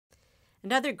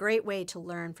Another great way to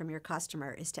learn from your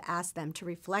customer is to ask them to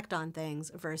reflect on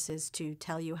things versus to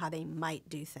tell you how they might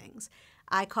do things.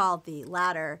 I call the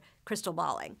latter crystal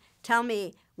balling. Tell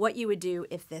me what you would do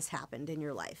if this happened in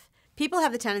your life. People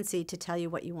have the tendency to tell you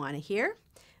what you want to hear,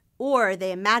 or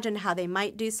they imagine how they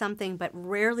might do something, but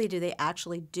rarely do they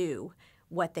actually do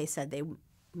what they said they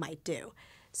might do.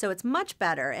 So it's much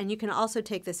better, and you can also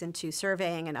take this into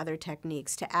surveying and other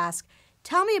techniques to ask,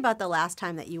 tell me about the last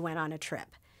time that you went on a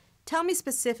trip. Tell me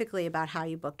specifically about how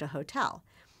you booked a hotel.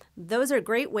 Those are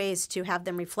great ways to have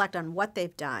them reflect on what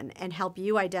they've done and help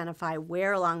you identify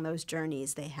where along those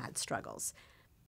journeys they had struggles.